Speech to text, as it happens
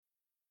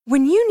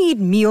When you need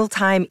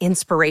mealtime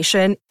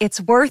inspiration,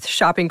 it's worth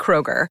shopping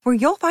Kroger, where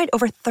you'll find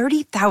over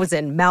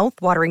 30,000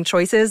 mouth-watering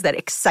choices that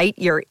excite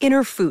your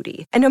inner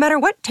foodie. And no matter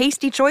what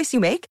tasty choice you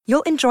make,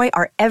 you'll enjoy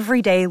our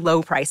everyday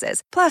low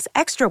prices, plus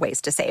extra ways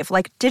to save,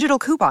 like digital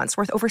coupons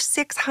worth over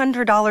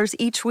 $600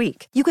 each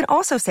week. You can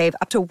also save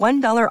up to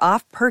 $1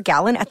 off per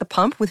gallon at the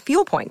pump with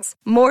fuel points.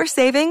 More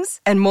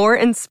savings and more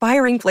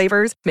inspiring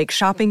flavors make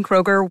shopping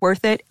Kroger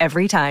worth it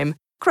every time.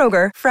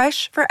 Kroger,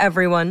 fresh for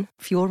everyone.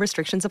 Fuel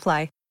restrictions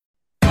apply.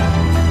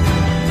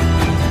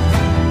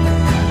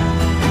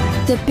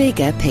 The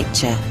bigger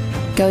picture,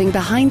 going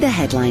behind the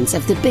headlines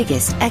of the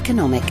biggest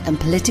economic and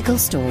political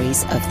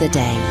stories of the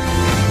day.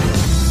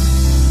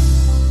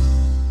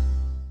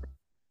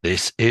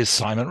 This is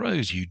Simon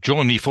Rose. You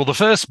join me for the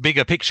first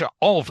bigger picture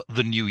of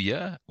the new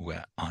year,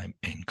 where I'm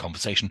in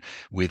conversation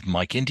with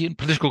Mike Indian,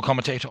 political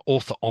commentator,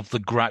 author of the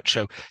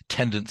Groucho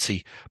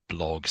Tendency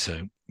blog.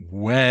 So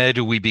where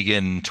do we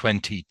begin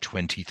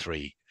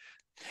 2023?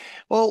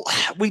 Well,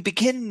 we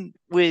begin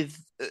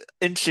with,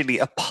 interestingly,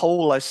 a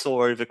poll I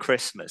saw over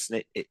Christmas,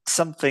 and it's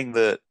something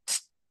that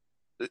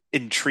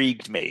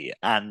intrigued me,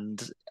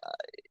 and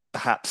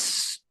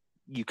perhaps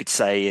you could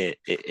say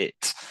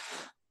it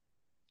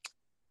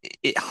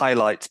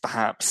highlights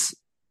perhaps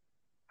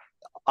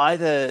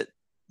either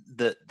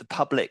that the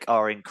public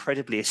are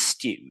incredibly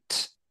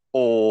astute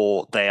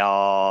or they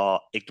are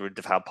ignorant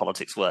of how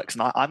politics works.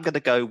 And I'm going to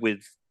go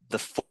with the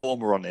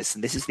former on this,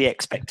 and this is the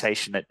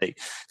expectation that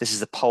this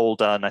is a poll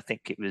done, I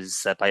think it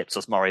was by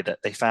Ipsos Mori, that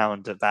they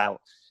found about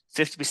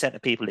 50%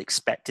 of people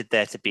expected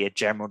there to be a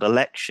general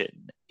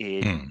election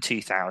in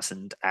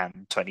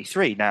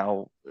 2023.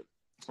 Now,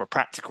 for a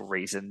practical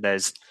reason,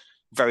 there's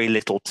very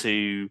little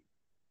to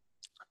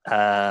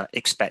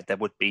expect there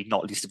would be,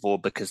 not least of all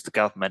because the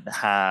government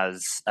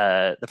has,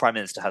 the Prime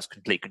Minister has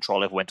complete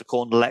control over when to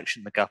call an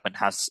election. The government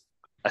has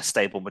a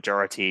stable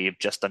majority of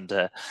just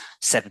under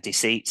 70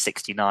 seats,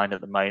 69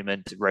 at the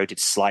moment, eroded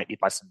slightly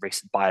by some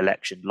recent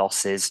by-election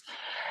losses.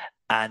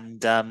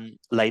 And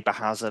Labour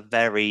has a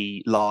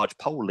very large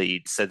poll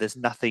lead, so there's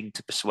nothing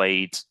to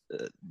persuade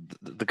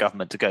the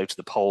government to go to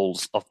the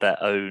polls of their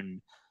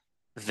own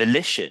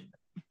volition.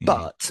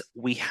 But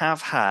we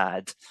have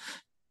had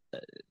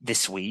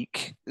this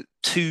week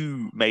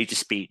two major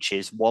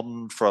speeches,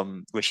 one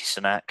from Rishi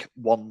Sunak,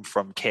 one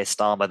from Keir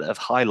Starmer, that have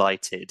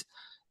highlighted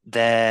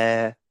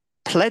their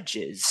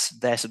pledges,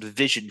 their sort of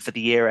vision for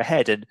the year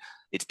ahead. And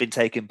it's been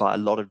taken by a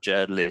lot of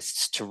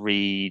journalists to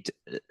read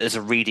as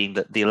a reading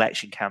that the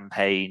election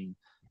campaign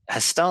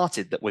has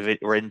started, that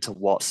we're into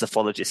what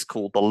sophologists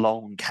call the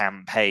long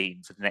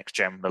campaign for the next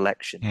general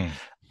election.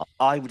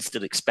 I would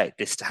still expect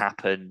this to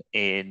happen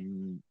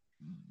in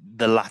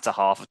the latter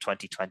half of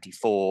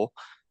 2024,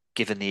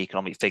 given the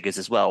economic figures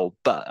as well.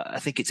 But I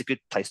think it's a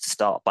good place to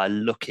start by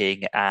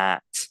looking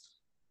at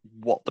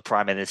what the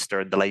Prime Minister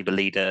and the Labour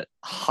leader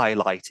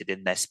highlighted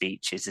in their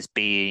speeches as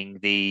being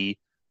the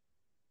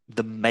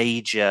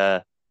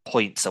major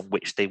points on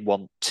which they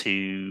want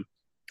to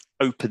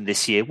open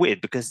this year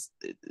with, because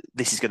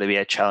this is going to be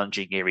a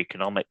challenging year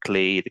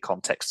economically, the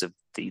context of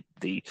the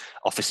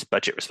Office of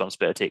Budget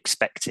Responsibility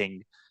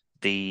expecting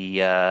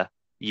the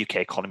UK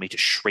economy to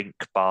shrink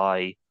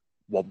by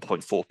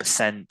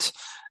 1.4%.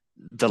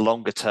 The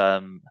longer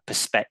term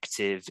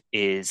perspective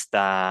is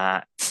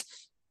that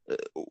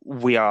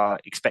we are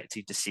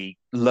expecting to see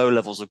low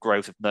levels of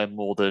growth of no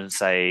more than,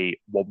 say,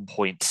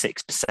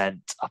 1.6%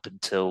 up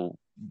until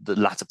the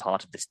latter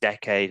part of this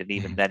decade. And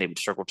even then it would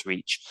struggle to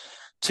reach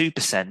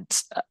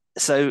 2%.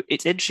 So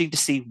it's interesting to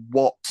see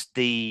what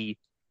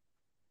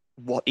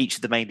each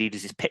of the main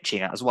leaders is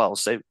pitching at as well.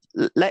 So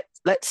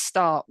let's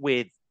start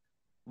with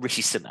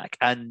Rishi Sunak.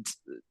 And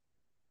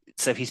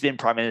so he's been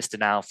Prime Minister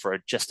now for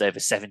just over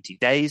 70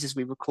 days as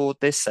we record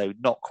this, so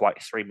not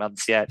quite 3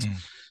 months yet.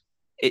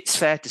 It's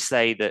fair to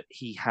say that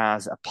he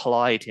has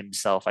applied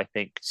himself, I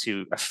think,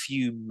 to a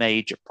few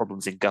major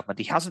problems in government.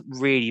 He hasn't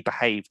really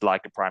behaved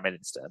like a Prime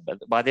Minister, but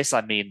by this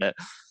I mean that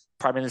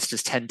Prime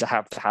Ministers tend to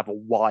have a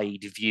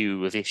wide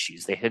view of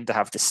issues. They tend to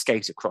have to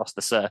skate across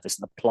the surface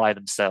and apply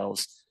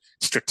themselves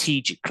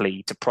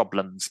strategically to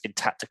problems in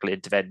tactical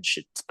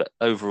interventions, but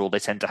overall they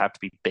tend to have to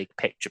be big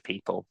picture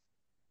people.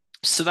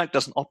 Sunak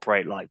doesn't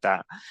operate like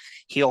that.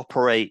 He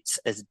operates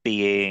as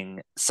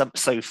being,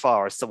 so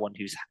far, as someone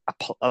who's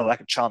like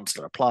a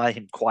chancellor, apply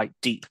him quite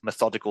deep,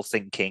 methodical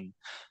thinking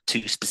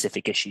to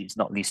specific issues,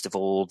 not least of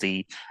all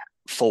the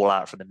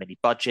fallout from the mini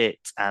budget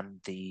and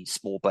the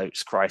small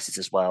boats crisis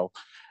as well.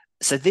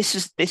 So this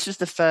is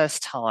the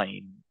first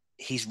time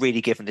he's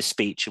really given a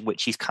speech in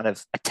which he's kind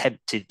of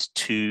attempted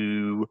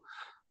to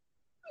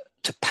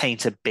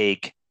paint a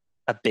big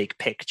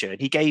picture. And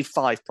he gave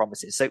 5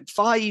 promises. So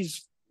 5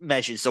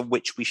 measures on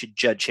which we should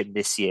judge him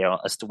this year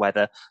as to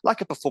whether,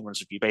 like a performance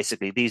review,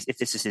 basically, if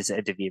this is his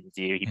end of year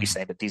review, he'd be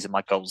saying that these are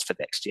my goals for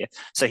next year.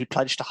 So he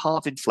pledged to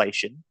halve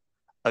inflation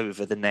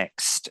over the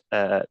next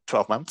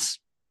 12 months.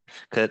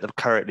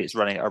 Currently it's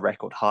running at a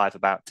record high of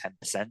about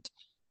 10%.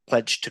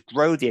 Pledged to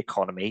grow the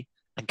economy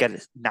and get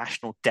its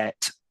national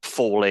debt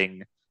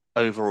falling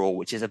overall,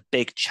 which is a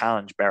big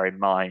challenge. Bear in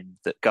mind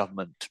that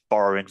government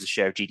borrowing as a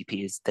share of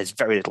GDP there's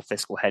very little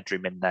fiscal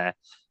headroom in there.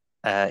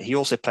 He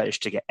also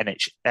pledged to get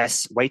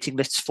NHS waiting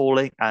lists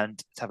falling and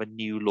to have a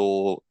new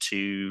law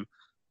to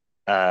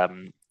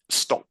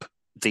stop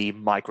the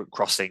migrant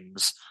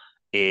crossings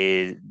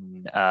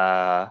on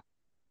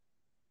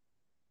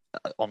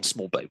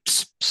small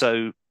boats.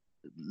 So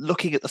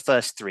looking at the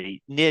first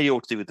three, nearly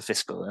all to do with the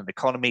fiscal and the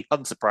economy.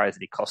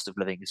 Unsurprisingly, cost of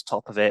living is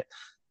top of it.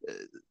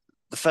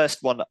 The first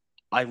one,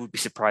 I would be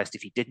surprised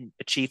if he didn't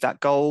achieve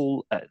that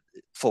goal.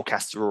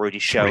 Forecasts are already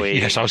showing.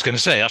 Yes, I was going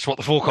to say that's what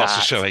the forecasts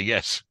are showing.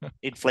 Yes,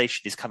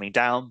 inflation is coming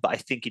down, but I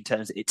think in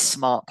terms of it's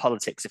smart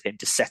politics of him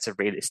to set a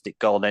realistic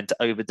goal and then to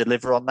over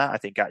deliver on that. I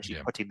think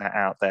actually putting that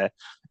out there,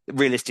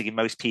 realistically,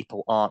 most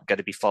people aren't going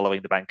to be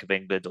following the Bank of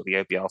England or the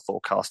OBR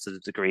forecast to the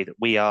degree that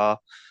we are.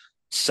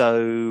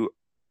 So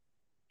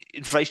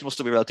inflation will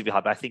still be relatively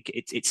high, but I think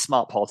it's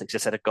smart politics to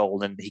set a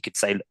goal, and he could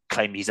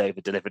claim he's over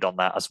delivered on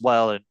that as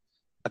well. And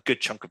a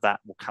good chunk of that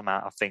will come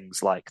out of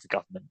things like the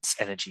government's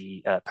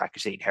energy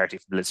package that he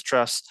inherited from Liz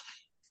Truss.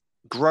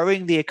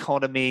 Growing the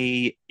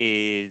economy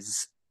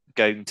is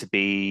going to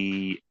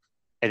be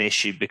an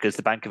issue because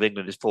the Bank of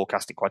England is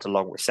forecasting quite a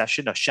long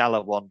recession, a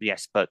shallow one,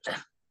 yes, but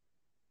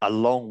a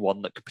long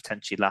one that could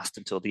potentially last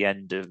until the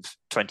end of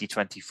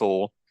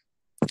 2024.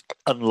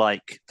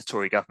 Unlike the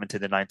Tory government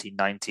in the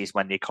 1990s,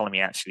 when the economy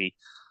actually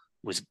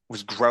was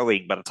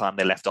growing by the time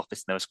they left office,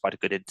 and there was quite a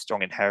good,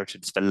 strong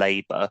inheritance for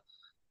Labour.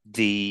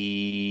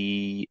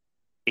 The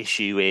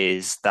issue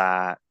is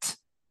that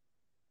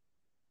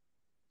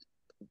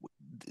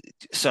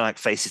Sunak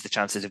faces the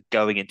chances of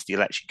going into the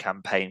election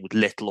campaign with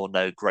little or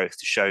no growth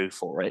to show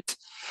for it.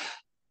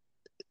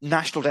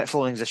 National debt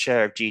falling as a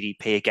share of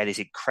GDP, again, is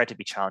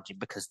incredibly challenging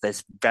because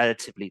there's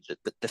relatively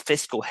the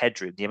fiscal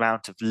headroom, the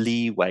amount of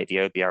leeway the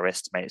OBR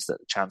estimates that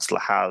the Chancellor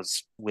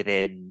has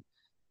within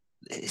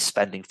his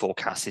spending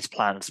forecast, his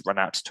plans run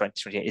out to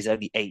 2028 is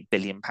only £8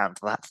 billion.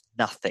 That's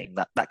nothing.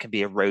 That can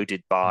be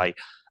eroded by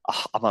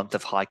a month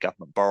of high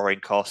government borrowing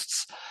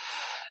costs.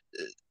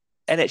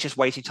 NHS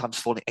waiting times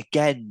falling,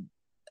 again,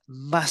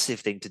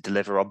 massive thing to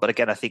deliver on. But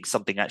again, I think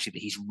something actually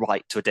that he's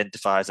right to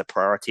identify as a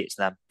priority. It's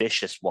an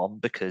ambitious one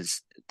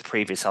because the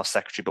previous Health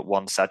Secretary, but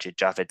one Sajid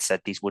Javid,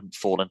 said these wouldn't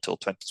fall until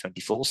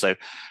 2024. So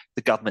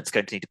the government's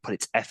going to need to put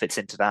its efforts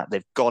into that.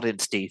 They've got in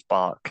Steve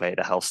Barclay,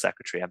 the Health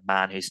Secretary, a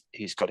man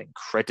who's got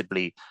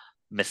incredibly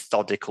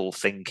methodical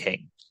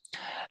thinking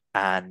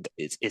and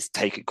is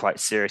taken quite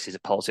seriously as a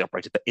policy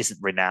operator, but isn't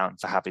renowned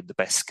for having the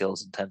best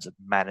skills in terms of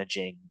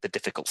managing the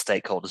difficult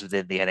stakeholders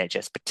within the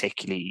NHS.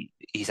 Particularly,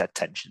 he's had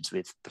tensions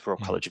with the Royal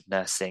College of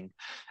Nursing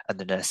and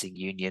the nursing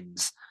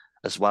unions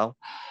as well.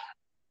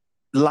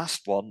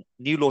 Last one,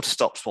 new law to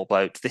stop small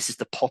boats. This is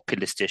the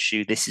populist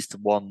issue. This is the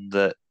one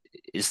that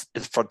is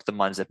in front of the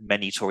minds of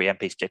many Tory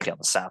MPs, particularly on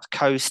the South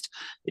Coast.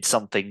 It's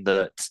something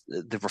that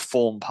the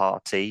Reform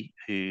Party,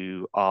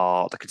 who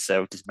are the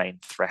Conservatives' main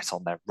threat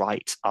on their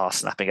right, are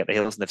snapping at the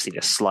heels, and they've seen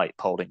a slight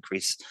poll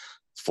increase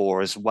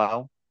for as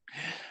well.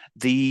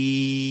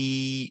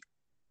 The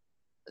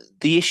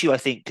issue, I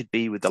think, could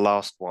be with the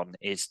last one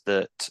is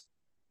that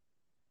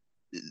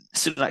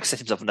Sunak set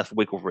himself enough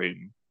wiggle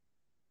room,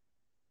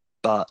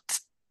 but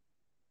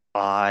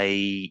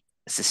I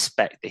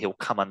suspect that he'll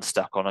come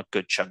unstuck on a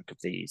good chunk of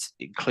these,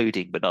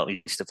 including but not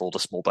least of all the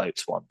small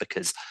boats one,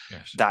 because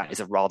that is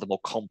a rather more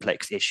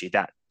complex issue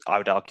that I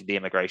would argue the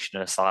immigration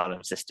and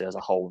asylum system as a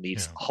whole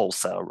needs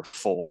wholesale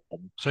reform.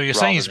 So you're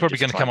saying he's probably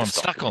going to come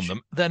unstuck on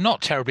them. They're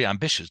not terribly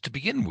ambitious to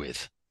begin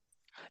with.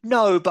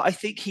 No, but I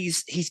think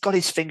he's got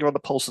his finger on the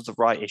pulse of the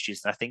right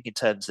issues, and I think in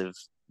terms of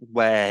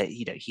where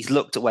he's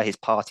looked at where his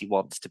party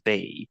wants to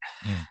be.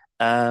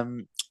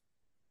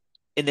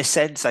 In a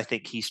sense, I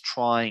think he's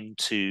trying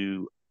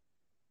to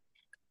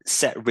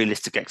set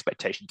realistic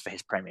expectations for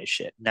his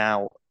premiership.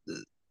 Now,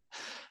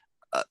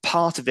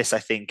 part of this, I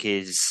think,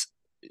 is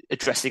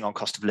addressing on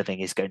cost of living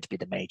is going to be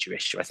the major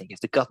issue. I think if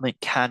the government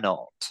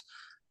cannot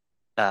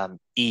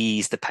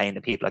ease the pain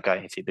that people are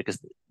going through, because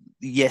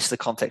yes, the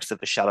context of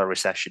a shallow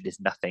recession is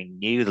nothing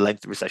new. The length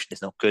of the recession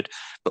is not good,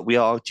 but we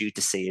are due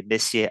to see in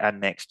this year and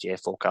next year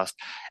forecast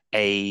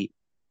a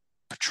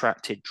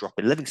protracted drop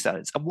in living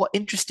standards. And what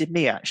interested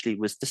me actually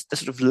was the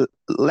sort of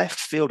left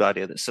field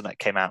idea that Sunak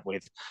came out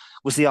with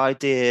was the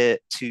idea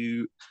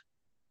to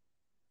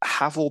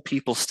have all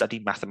people study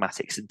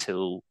mathematics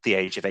until the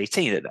age of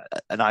 18.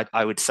 And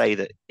I would say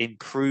that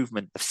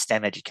improvement of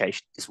STEM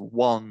education is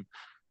one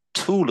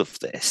tool of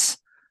this.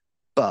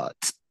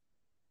 But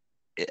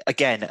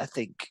again, I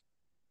think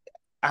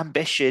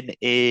ambition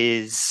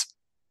is,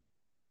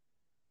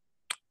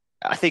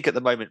 I think at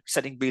the moment,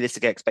 setting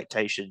realistic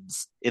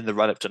expectations in the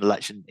run-up to an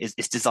election is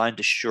designed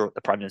to shore up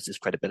the Prime Minister's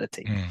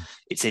credibility.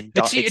 It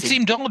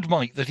seemed odd,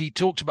 Mike, that he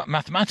talked about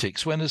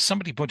mathematics when, as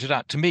somebody pointed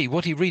out to me,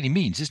 what he really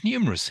means is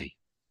numeracy.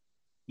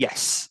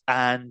 Yes,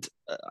 and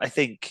I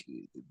think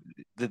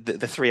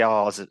the three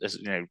R's, as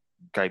you know,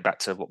 going back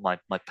to what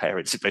my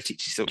parents both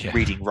teach, sort of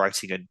reading,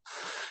 writing, and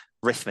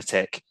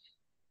arithmetic,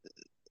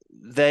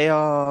 they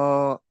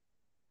are.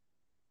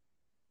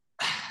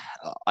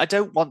 I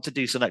don't want to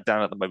do Sunak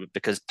down at the moment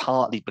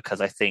partly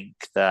because I think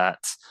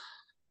that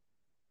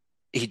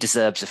he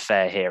deserves a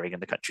fair hearing in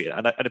the country.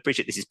 And I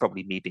appreciate this is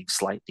probably me being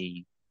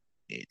slightly,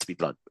 to be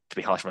blunt, to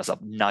be harsh on myself,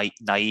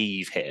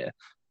 naive here.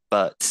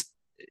 But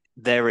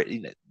there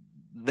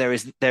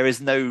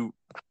is no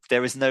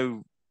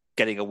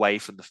getting away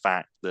from the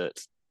fact that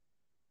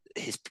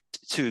his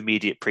two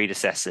immediate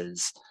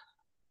predecessors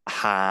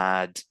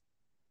had,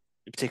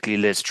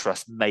 particularly Liz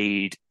Truss,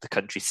 made the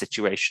country's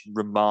situation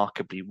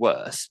remarkably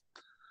worse.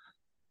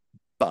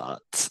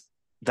 But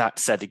that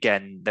said,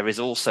 again, there is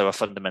also a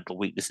fundamental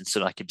weakness in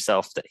Sunak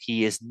himself, that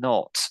he is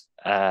not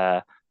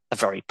a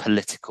very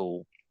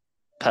political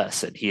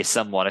person. He is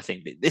someone, I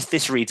think,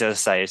 this reads, as I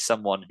say, as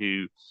someone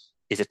who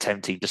is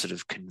attempting to sort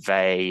of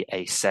convey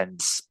a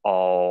sense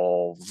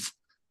of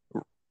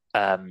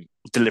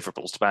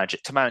deliverables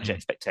to manage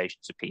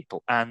expectations of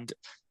people. And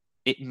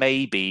it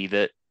may be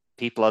that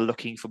people are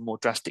looking for more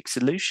drastic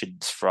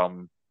solutions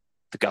from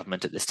the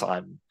government at this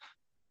time.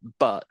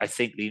 But I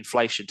think the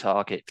inflation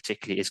target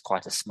particularly is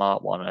quite a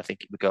smart one, and I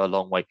think it would go a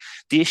long way.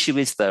 The issue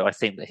is, though, I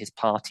think that his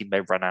party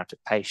may run out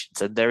of patience,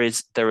 and there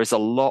is a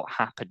lot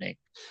happening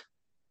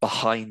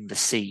behind the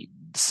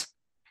scenes,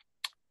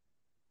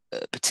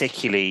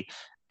 particularly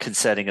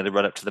concerning in the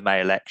run-up to the May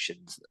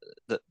elections,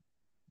 that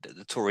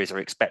the Tories are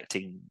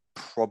expecting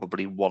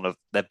probably one of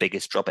their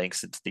biggest droppings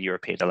since the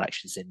European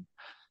elections in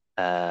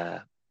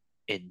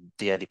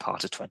the early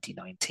part of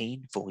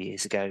 2019, 4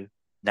 years ago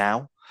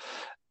now.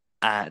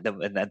 And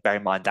then bear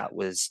in mind that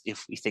was,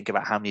 if we think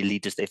about how many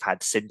leaders they've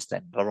had since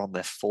then, they're on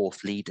their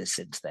fourth leader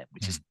since then,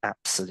 which is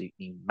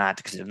absolutely mad,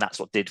 because that's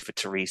what did for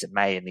Theresa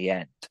May in the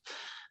end.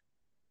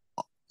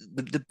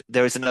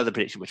 There is another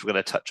prediction which we're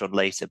going to touch on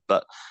later,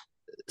 but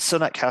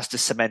Sunak has to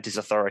cement his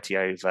authority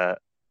over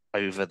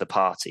the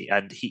party,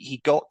 and he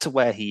got to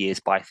where he is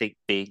by, I think,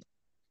 being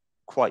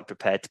quite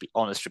prepared to be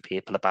honest with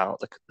people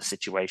about the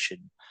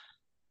situation,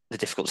 the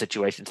difficult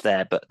situations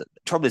there. But the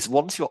trouble is,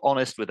 once you're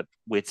honest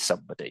with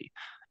somebody,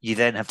 you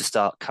then have to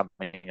start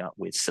coming up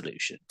with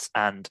solutions.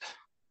 And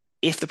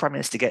if the Prime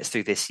Minister gets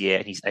through this year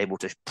and he's able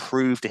to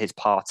prove to his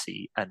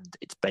party and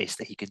its base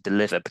that he can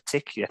deliver,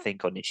 particularly, I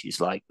think, on issues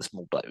like the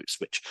small boats,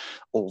 which,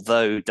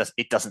 although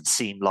it doesn't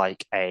seem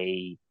like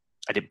an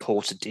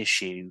important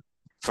issue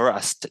for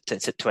us to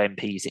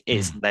MPs, it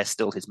is, and they're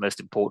still his most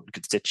important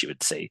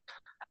constituency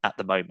at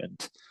the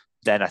moment,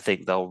 then I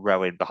think they'll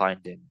row in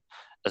behind him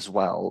as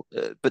well.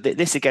 But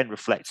this again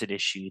reflects an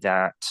issue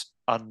that,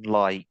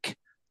 unlike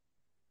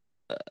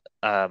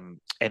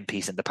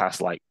MPs in the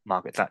past, like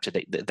Margaret Thatcher,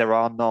 there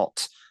are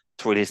not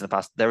Tory leaders in the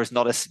past. There is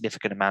not a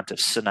significant amount of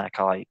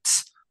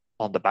Sunakites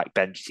on the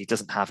backbenches. He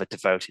doesn't have a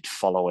devoted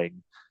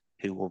following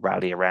who will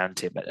rally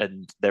around him.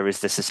 And there is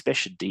the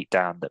suspicion deep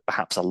down that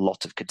perhaps a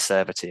lot of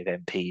Conservative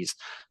MPs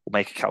will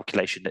make a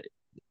calculation that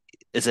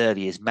as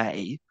early as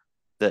May,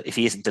 that if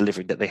he isn't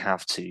delivering, that they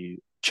have to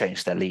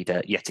change their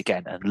leader yet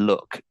again and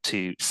look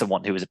to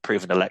someone who is a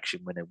proven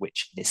election winner,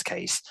 which in this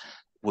case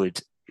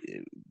would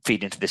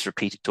feed into this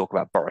repeated talk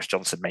about Boris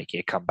Johnson making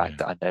a comeback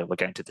that I know we're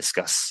going to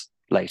discuss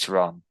later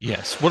on.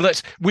 Yes. Well,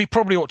 we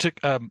probably ought to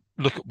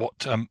look at what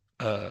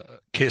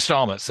Keir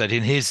Starmer said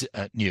in his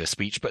New Year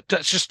speech, but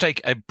let's just take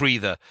a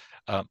breather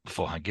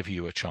before I give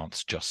you a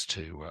chance just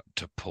to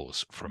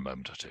pause for a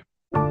moment or two.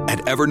 At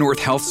Evernorth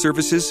Health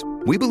Services,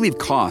 we believe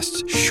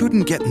costs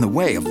shouldn't get in the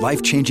way of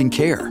life-changing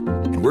care,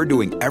 and we're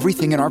doing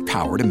everything in our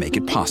power to make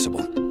it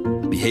possible.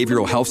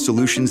 Behavioral health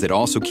solutions that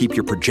also keep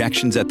your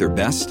projections at their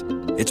best?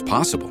 It's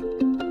possible.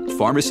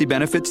 Pharmacy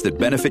benefits that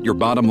benefit your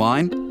bottom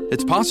line?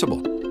 It's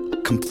possible.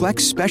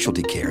 Complex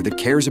specialty care that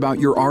cares about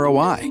your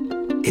ROI?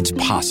 It's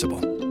possible.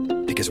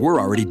 Because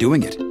we're already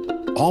doing it.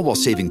 All while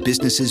saving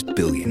businesses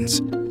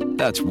billions.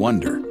 That's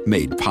Wonder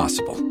made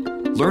possible.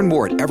 Learn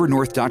more at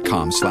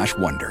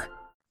evernorth.com/wonder.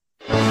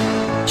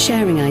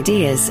 Sharing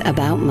ideas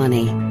about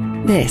money.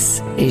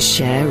 This is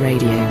Share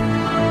Radio.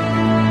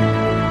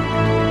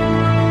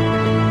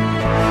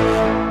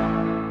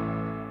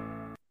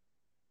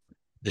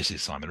 This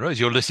is Simon Rose.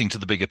 You're listening to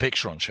The Bigger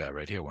Picture on Share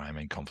Radio, where I'm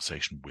in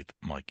conversation with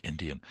Mike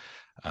Indian.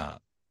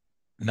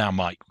 Now,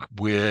 Mike,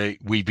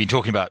 we've been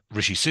talking about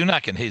Rishi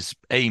Sunak and his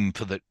aim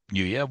for the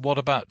new year. What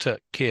about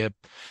Keir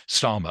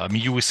Starmer? I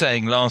mean, you were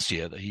saying last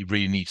year that he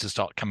really needs to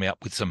start coming up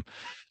with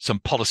some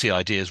policy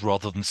ideas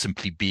rather than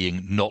simply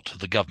being not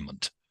the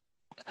government.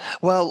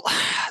 Well,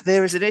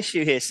 there is an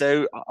issue here.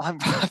 So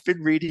I've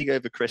been reading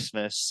over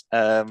Christmas,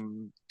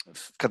 kind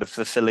of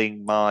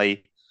fulfilling my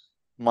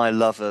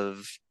love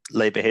of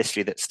Labour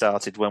history that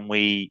started when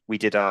we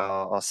did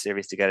our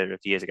series together a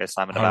few years ago,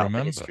 Simon, about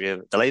the history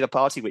of the Labour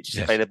Party, which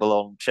is available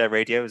on Share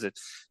Radio as a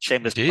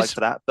shameless plug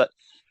for that. But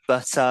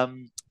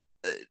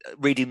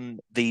reading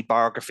the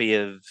biography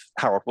of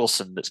Harold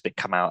Wilson that's been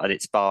come out, and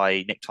it's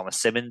by Nick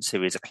Thomas-Symonds,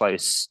 who is a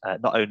close,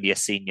 not only a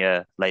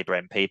senior Labour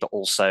MP, but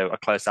also a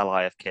close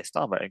ally of Keir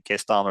Starmer. And Keir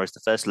Starmer is the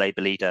first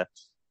Labour leader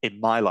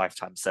in my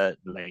lifetime,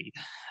 certainly,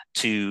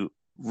 to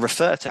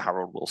refer to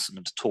Harold Wilson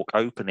and to talk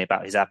openly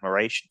about his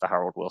admiration for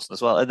Harold Wilson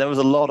as well. And there was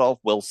a lot of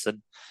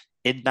Wilson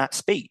in that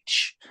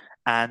speech.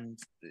 And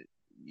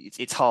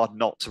it's hard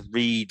not to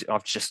read.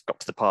 I've just got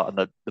to the part in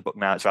the book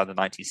now. It's around the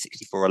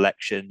 1964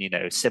 election,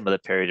 similar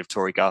period of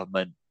Tory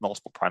government,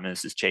 multiple prime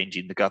ministers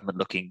changing, the government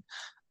looking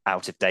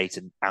out of date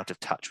and out of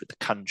touch with the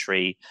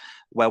country,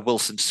 where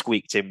Wilson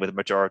squeaked in with a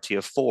majority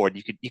of 4. And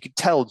you could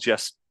tell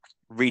just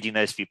reading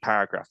those few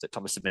paragraphs that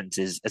Thomas Simmons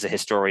is, as a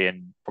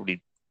historian,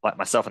 probably like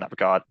myself in that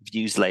regard,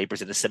 views Labour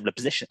as in a similar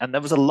position. And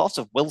there was a lot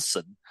of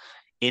Wilson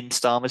in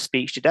Starmer's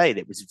speech today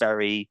that was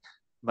very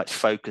much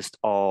focused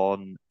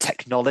on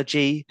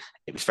technology.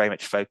 It was very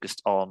much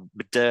focused on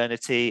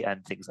modernity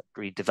and things like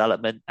green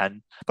development,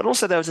 but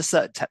also there was a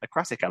certain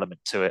technocratic element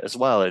to it as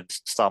well. And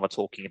Starmer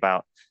talking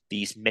about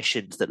these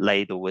missions that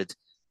Labour would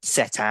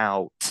set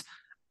out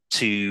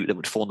that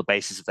would form the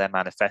basis of their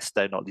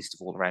manifesto, not least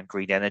of all around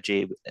green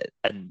energy.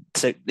 And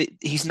so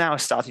he's now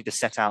starting to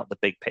set out the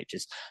big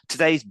pictures.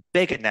 Today's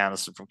big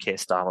announcement from Keir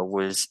Starmer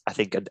was, I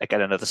think,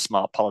 again, another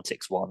smart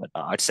politics one.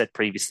 I'd said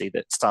previously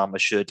that Starmer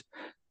should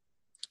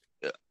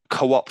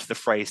co-opt the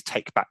phrase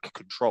 "take back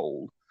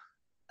control"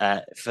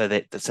 for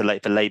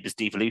Labour's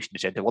devolution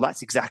agenda. Well,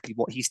 that's exactly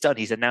what he's done.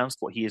 He's announced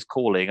what he is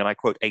calling, and I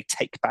quote, a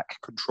take back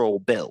control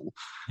bill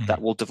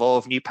that will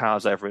devolve new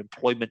powers over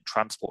employment,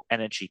 transport,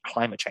 energy,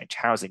 climate change,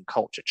 housing,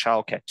 culture,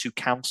 childcare to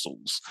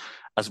councils,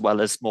 as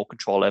well as more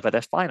control over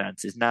their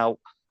finances. Now,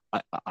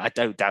 I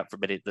don't doubt for a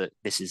minute that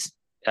this has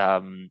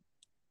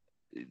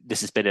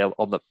been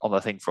on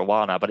the thing for a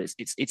while now, but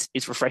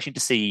it's refreshing to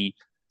see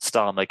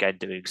Starmer again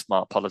doing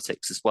smart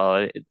politics as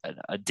well.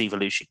 A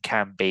devolution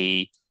can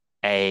be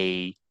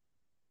a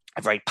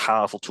very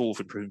powerful tool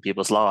for improving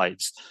people's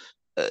lives.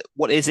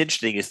 What is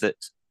interesting is that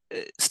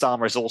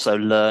Starmer is also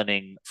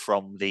learning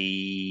from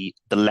the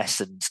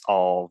lessons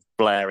of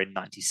Blair in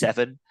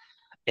 '97,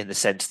 in the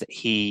sense that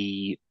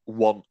he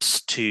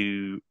wants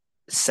to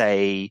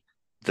say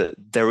that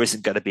there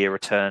isn't going to be a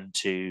return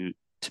to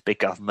big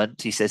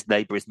government. He says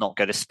Labour is not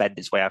going to spend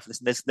its way out of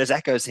this. And there's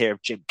echoes here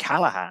of Jim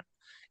Callaghan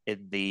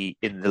in the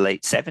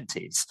late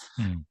 70s,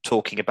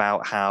 talking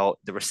about how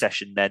the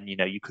recession then,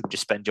 you couldn't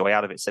just spend your way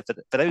out of it. So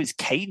for those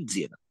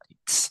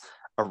Keynesianites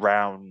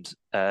around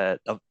the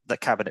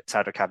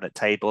outer cabinet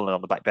table and on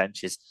the back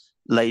benches,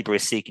 Labour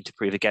is seeking to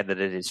prove again that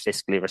it is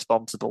fiscally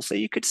responsible. So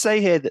you could say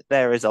here that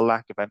there is a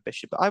lack of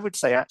ambition, but I would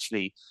say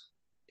actually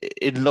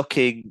in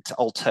looking to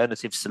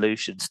alternative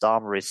solutions,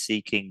 Starmer is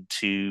seeking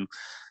to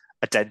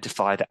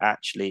identify that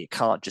actually it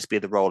can't just be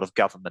the role of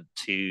government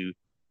to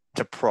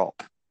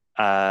prop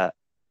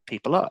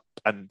people up.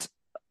 And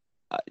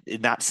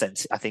in that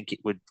sense, I think it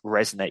would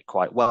resonate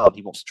quite well.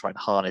 He wants to try and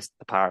harness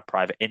the power of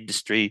private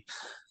industry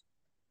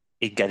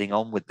in getting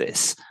on with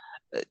this.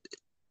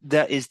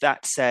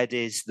 That said,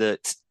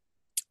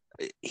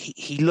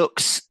 he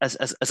looks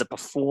as a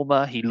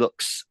performer, he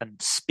looks and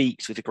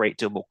speaks with a great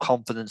deal more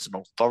confidence and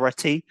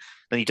authority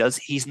than he does.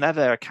 He's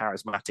never a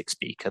charismatic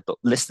speaker, but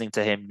listening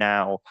to him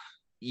now,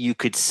 you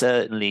could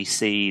certainly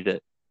see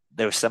that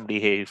there is somebody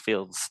here who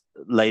feels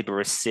Labour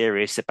is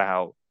serious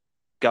about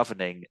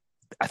governing.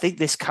 I think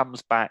this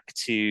comes back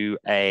to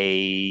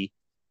my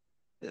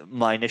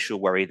initial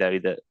worry, though,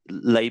 that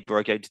Labour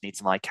are going to need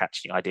some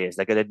eye-catching ideas.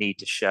 They're going to need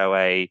to show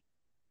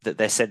that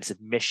their sense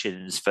of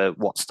missions for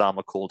what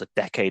Starmer called a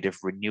decade of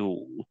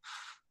renewal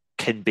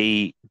can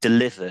be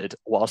delivered,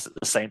 whilst at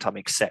the same time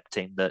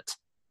accepting that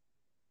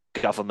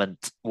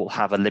government will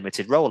have a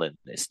limited role in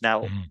this.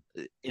 Now,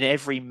 in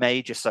every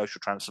major social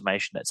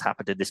transformation that's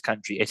happened in this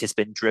country, it has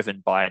been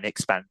driven by an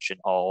expansion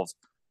of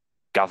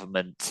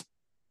government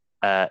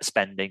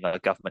spending or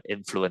government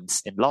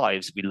influence in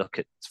lives. We look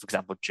at, for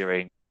example,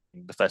 during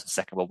the First and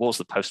Second World Wars,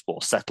 the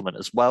post-war settlement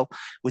as well,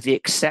 with the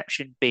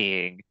exception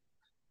being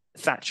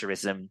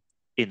Thatcherism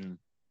in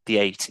the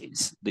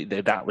 80s.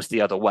 That was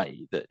the other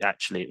way, that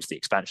actually it was the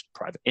expansion of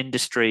private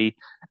industry.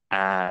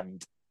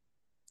 And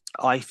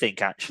I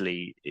think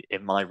actually,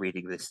 in my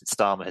reading of this,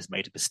 Starmer has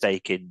made a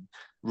mistake in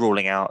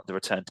ruling out the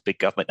return to big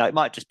government. Now, it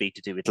might just be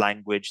to do with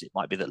language. It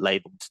might be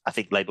that I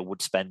think Labour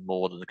would spend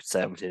more than the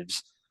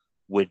Conservatives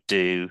would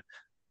do,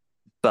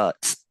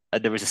 but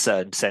there is a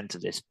certain sense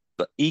of this.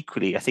 But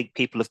equally, I think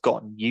people have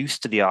gotten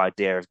used to the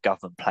idea of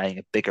government playing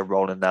a bigger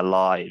role in their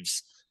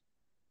lives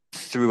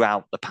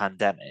throughout the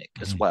pandemic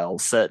as well.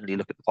 Certainly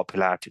look at the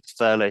popularity of the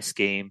furlough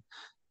scheme.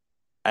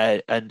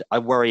 And I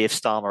worry if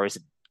Starmer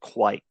isn't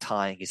quite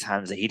tying his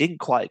hands. He didn't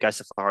quite go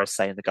so far as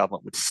saying the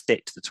government would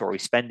stick to the Tory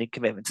spending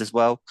commitments as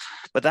well.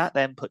 But that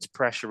then puts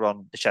pressure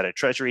on the Shadow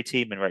Treasury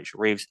team and Rachel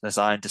Reeves. And as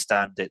I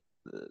understand it,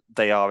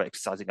 they are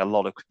exercising a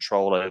lot of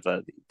control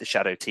over the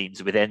shadow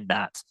teams within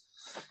that.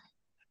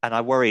 And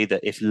I worry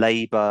that if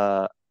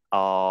Labour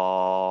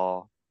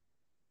are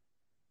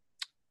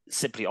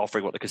simply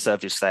offering what the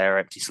Conservatives say are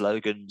empty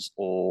slogans,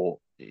 or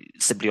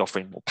simply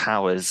offering more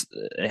powers,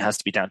 it has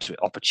to be down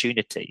to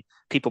opportunity.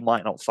 People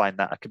might not find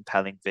that a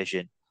compelling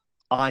vision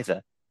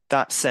either.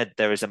 That said,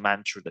 there is a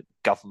mantra that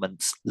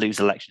governments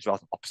lose elections rather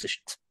than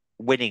oppositions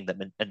winning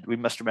them. And we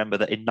must remember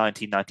that in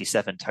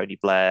 1997, Tony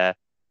Blair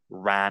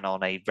ran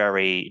on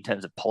in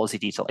terms of policy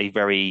detail, a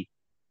very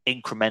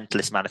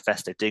incrementalist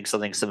manifesto, doing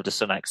something similar to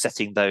Sunak,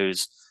 setting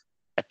those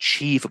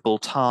achievable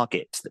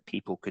targets that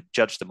people could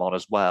judge them on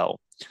as well.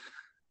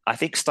 I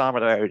think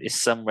Starmer Road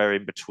is somewhere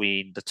in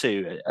between the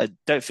two.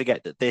 Don't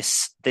forget that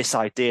this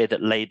idea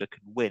that Labour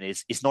can win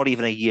is not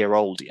even a year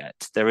old yet.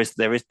 There is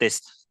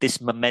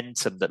this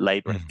momentum that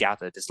Labour have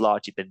gathered has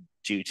largely been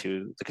due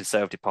to the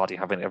Conservative Party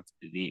having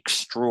the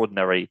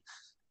extraordinary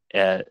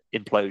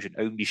implosion,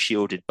 only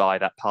shielded by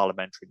that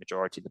parliamentary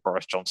majority that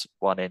Boris Johnson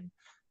won in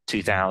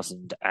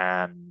 2000,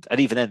 and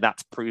even then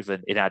that's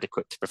proven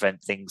inadequate to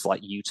prevent things like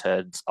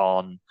U-turns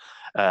on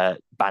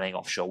banning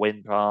offshore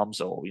wind farms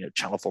or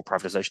Channel 4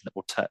 privatisation that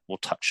we'll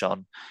touch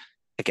on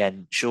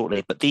again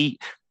shortly. But the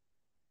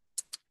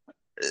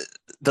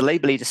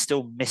Labour leader is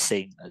still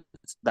missing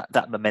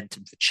that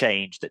momentum for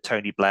change that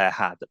Tony Blair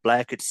had. That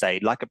Blair could say,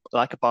 like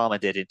Obama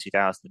did in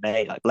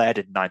 2008, like Blair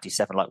did in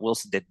 97, like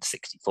Wilson did in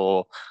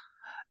 64.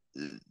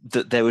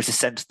 That there was a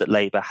sense that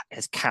Labour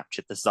has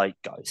captured the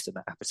zeitgeist and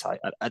the appetite,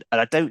 and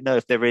I don't know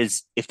if there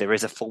is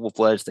a form of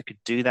words that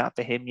could do that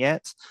for him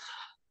yet.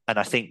 And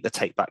I think the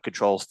take back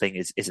control thing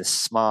is a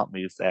smart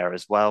move there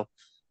as well.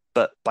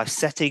 But by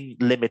setting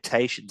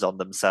limitations on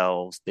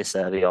themselves this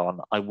early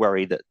on, I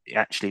worry that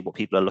actually what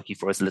people are looking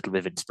for is a little bit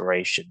of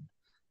inspiration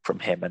from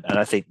him. And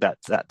I think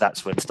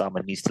that's when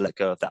Starmer needs to let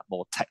go of that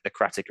more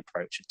technocratic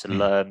approach and to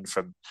learn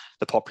from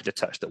the popular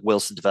touch that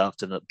Wilson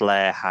developed and that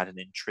Blair had an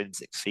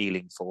intrinsic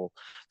feeling for,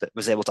 that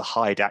was able to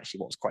hide actually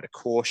what was quite a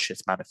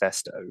cautious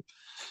manifesto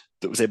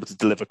that was able to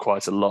deliver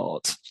quite a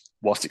lot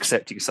whilst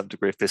accepting some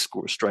degree of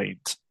fiscal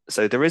restraint.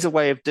 So there is a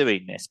way of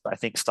doing this, but I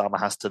think Starmer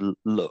has to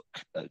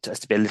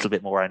be a little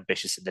bit more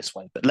ambitious in this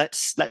way. But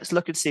let's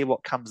look and see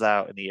what comes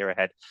out in the year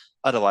ahead.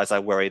 Otherwise, I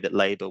worry that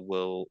Labour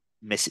will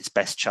miss its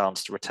best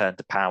chance to return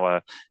to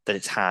power that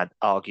it's had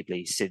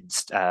arguably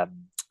since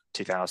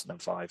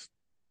 2005.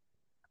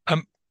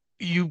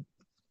 You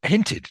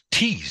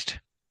teased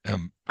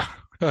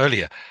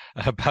earlier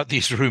about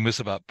these rumours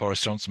about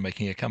Boris Johnson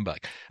making a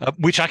comeback,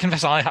 which I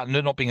confess I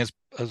hadn't, not being as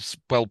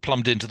well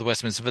plumbed into the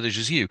Westminster Village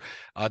as you.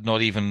 I'd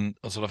not even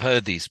sort of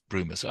heard these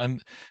rumours.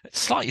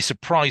 It's slightly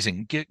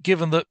surprising,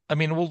 given that,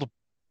 all the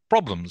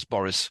problems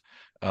Boris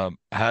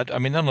had,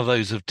 none of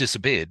those have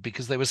disappeared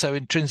because they were so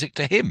intrinsic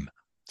to him.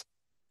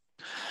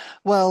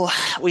 Well,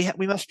 we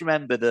must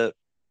remember that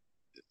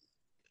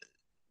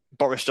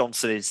Boris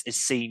Johnson is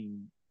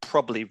seen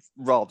probably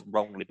rather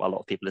wrongly by a lot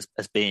of people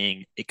as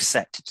being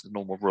accepted to the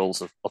normal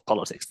rules of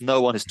politics.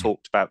 No one has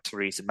talked about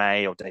Theresa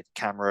May or David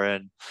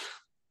Cameron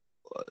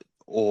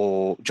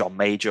or John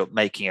Major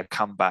making a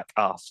comeback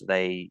after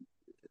they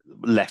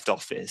left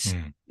office.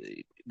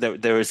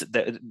 There is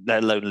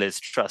their lone Liz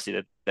Truss.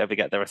 Don't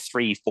forget, there are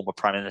 3 former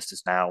prime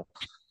ministers now,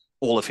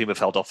 all of whom have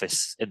held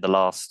office in the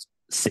last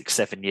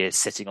 6-7 years,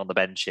 sitting on the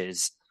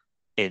benches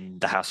in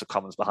the House of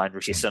Commons behind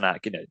Rishi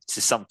Sunak. This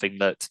is something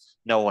that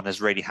no one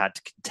has really had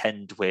to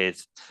contend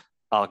with,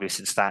 arguably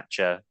since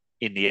Thatcher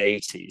in the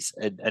 80s.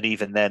 And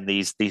even then,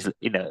 even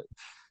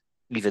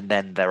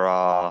then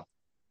there's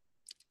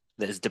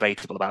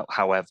debatable about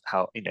how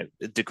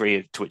the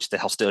degree to which the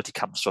hostility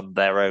comes from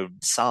their own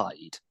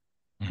side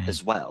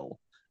as well.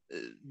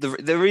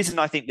 The reason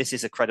I think this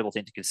is a credible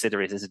thing to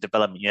consider is there's a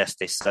development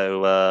yesterday.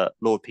 So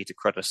Lord Peter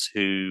Cruddas,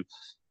 who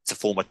is a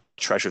former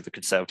treasurer of the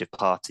Conservative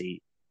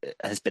Party,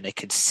 has been a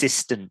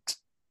consistent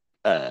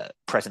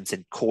presence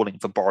in calling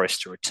for Boris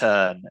to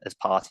return as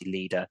party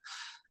leader,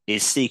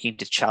 is seeking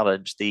to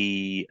challenge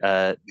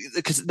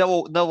because no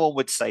one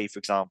would say, for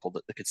example,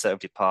 that the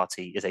Conservative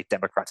Party is a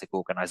democratic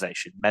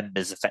organisation.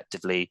 Members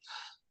effectively,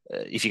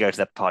 if you go to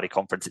their party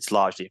conference, it's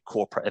largely a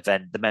corporate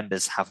event. The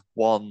members have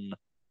one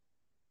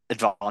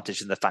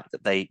advantage in the fact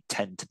that they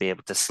tend to be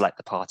able to select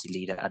the party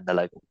leader and the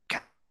local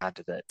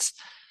candidates.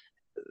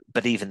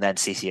 But even then,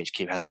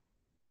 CCHQ has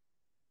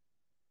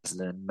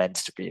an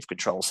immense degree of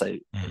control. So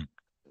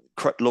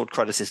Lord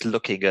Cruddas is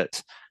looking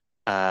at,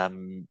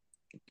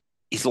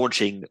 he's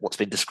launching what's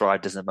been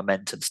described as a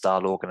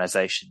momentum-style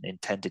organisation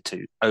intended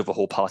to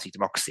overhaul party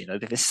democracy.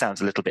 If this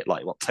sounds a little bit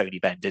like what Tony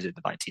Benn did in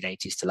the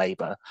 1980s to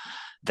Labour,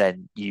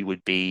 then you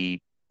would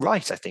be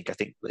right. I think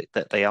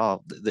that they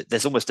are.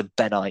 There's almost a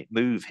Bennite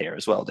move here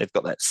as well. They've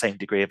got that same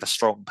degree of a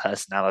strong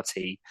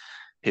personality,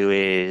 who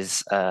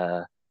is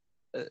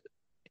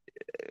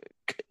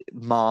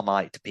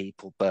Marmite to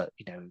people, but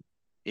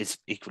is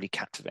equally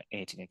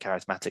captivating and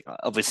charismatic.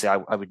 Obviously,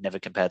 I would never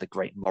compare the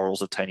great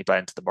morals of Tony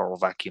Blair to the moral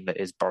vacuum that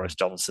is Boris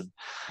Johnson,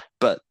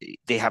 but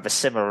they have a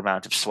similar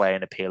amount of sway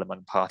and appeal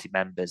among party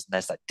members, and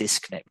there's that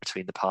disconnect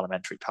between the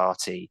parliamentary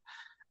party,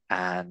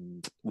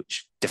 and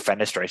which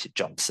defenestrated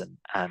Johnson,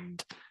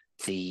 and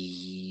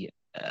the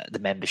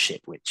membership,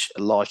 which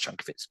a large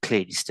chunk of it's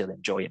clearly still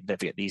enjoy him. Don't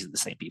forget, these are the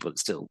same people that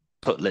still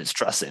put Liz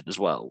Truss in as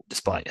well,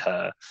 despite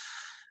her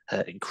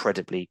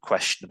incredibly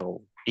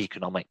questionable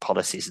economic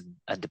policies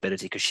and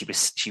ability,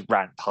 because she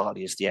ran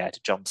partly as the heir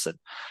to Johnson.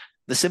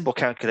 The simple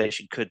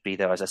calculation could be,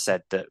 though, as I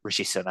said, that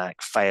Rishi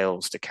Sunak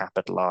fails to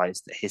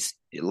capitalise, that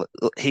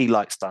he,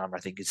 like Starmer, I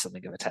think, is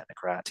something of a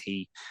technocrat.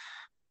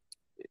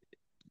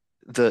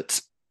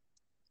 That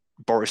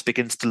Boris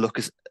begins to look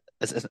as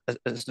an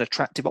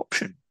attractive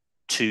option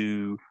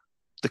to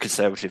the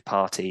Conservative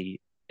Party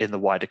in the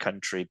wider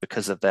country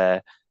because of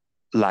their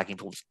lagging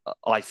performance.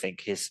 I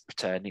think his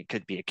return, it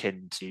could be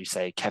akin to,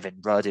 say, Kevin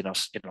Rudd in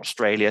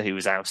Australia, who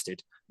was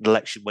ousted, an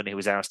election when he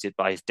was ousted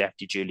by his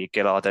deputy, Julia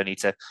Gillard, only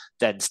to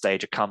then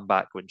stage a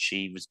comeback when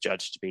she was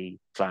judged to be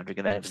floundering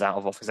and then was out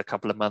of office a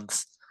couple of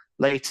months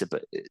later.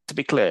 But to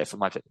be clear,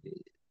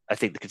 I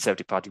think the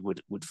Conservative Party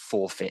would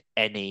forfeit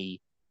any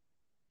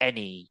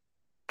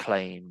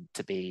claim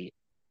to be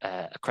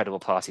a credible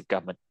party of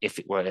government if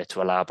it were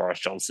to allow Boris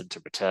Johnson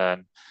to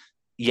return.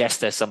 Yes,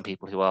 there's some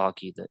people who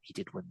argue that he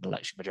did win an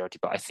election majority,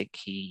 but I think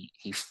he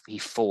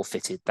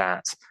forfeited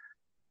that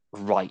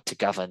right to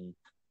govern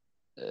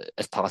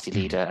as party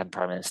leader and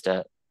prime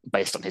minister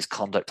based on his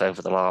conduct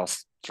over the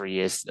last 3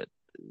 years,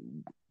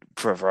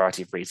 for a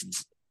variety of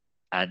reasons,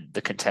 and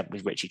the contempt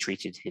with which he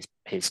treated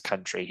his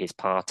country, his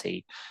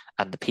party,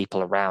 and the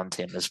people around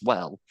him as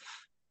well.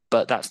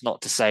 But that's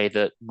not to say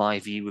that my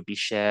view would be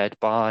shared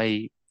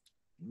by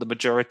the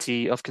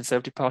majority of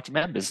Conservative Party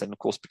members. And of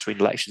course, between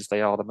elections,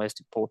 they are the most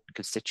important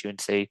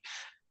constituency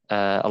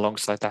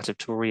alongside that of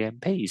Tory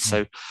MPs.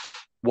 So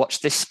watch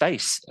this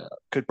space.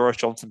 Could Boris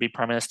Johnson be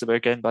Prime Minister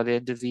again by the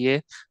end of the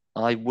year?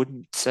 I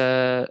wouldn't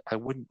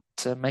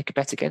make a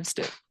bet against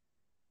it.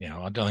 Yeah,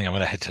 I don't think I'm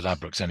going to head to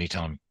Ladbrokes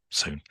anytime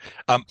soon.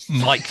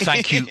 Mike,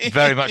 thank you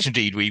very much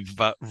indeed. We've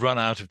run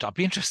out of time. I'd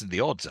be interested in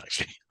the odds,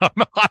 actually.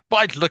 I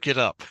might look it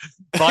up.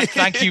 Mike,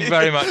 thank you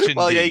very much indeed.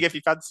 Well, yeah, if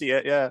you fancy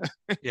it, yeah.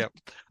 Yeah.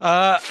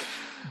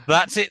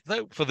 That's it,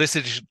 though, for this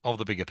edition of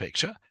The Bigger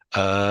Picture.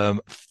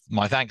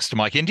 My thanks to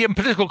Mike Indian,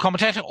 political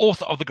commentator,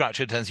 author of the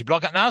Groucho Tendency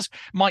blog. And as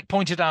Mike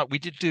pointed out, we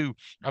did do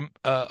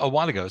a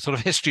while ago a sort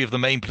of history of the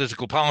main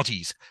political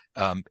parties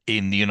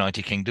in the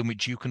United Kingdom,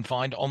 which you can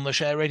find on the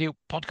Share Radio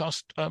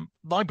podcast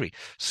library.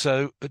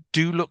 So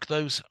do look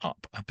those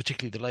up,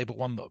 particularly the Labour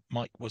one that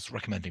Mike was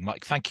recommending.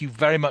 Mike, thank you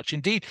very much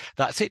indeed.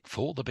 That's it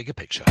for The Bigger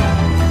Picture.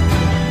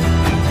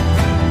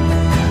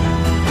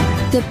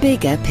 The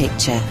Bigger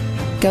Picture.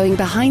 Going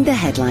behind the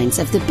headlines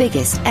of the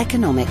biggest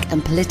economic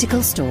and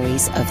political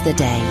stories of the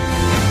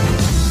day.